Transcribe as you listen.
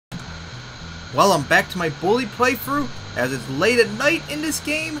Well, I'm back to my bully playthrough, as it's late at night in this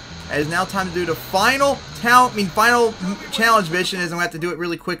game. It is now time to do the final challenge mission, as I'm going to have to do it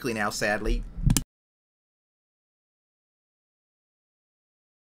really quickly now, sadly.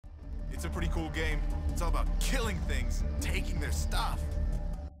 It's a pretty cool game. It's all about killing things and taking their stuff.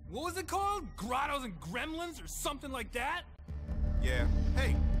 What was it called? Grottos and Gremlins or something like that? Yeah.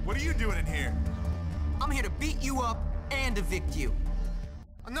 Hey, what are you doing in here? I'm here to beat you up and evict you.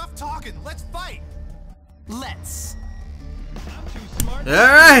 Enough talking. Let's fight. Let's.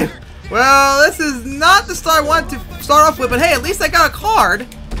 Alright. Well, this is not the start I wanted to start off with, but hey, at least I got a card.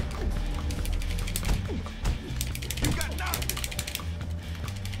 You got nothing.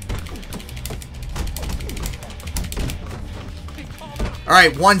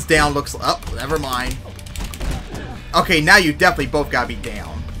 Alright, one's down. Looks. Oh, never mind. Okay, now you definitely both gotta be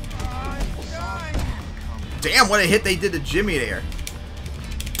down. Damn, what a hit they did to Jimmy there.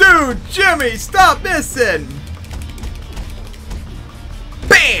 Dude, Jimmy, stop missing!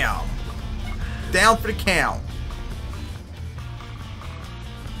 Bam! Down for the count.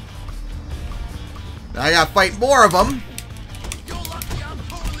 Now I gotta fight more of them. You're lucky I'm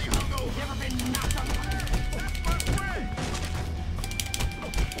totally hungover.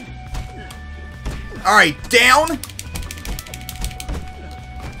 Alright, down.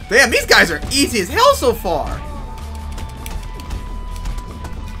 Damn, these guys are easy as hell so far.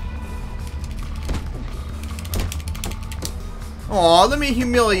 Aw, let me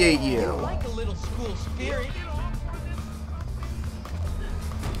humiliate you. Like a little school spirit.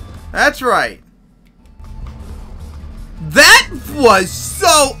 That's right. That was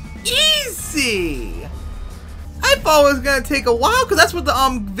so easy. I thought it was gonna take a while because that's what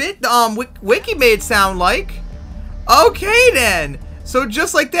the wiki made it sound like. Okay then. So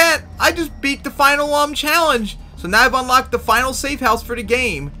just like that, I just beat the final challenge. So now I've unlocked the final safe house for the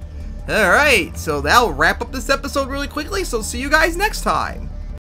game. Alright, so that'll wrap up this episode really quickly, so see you guys next time.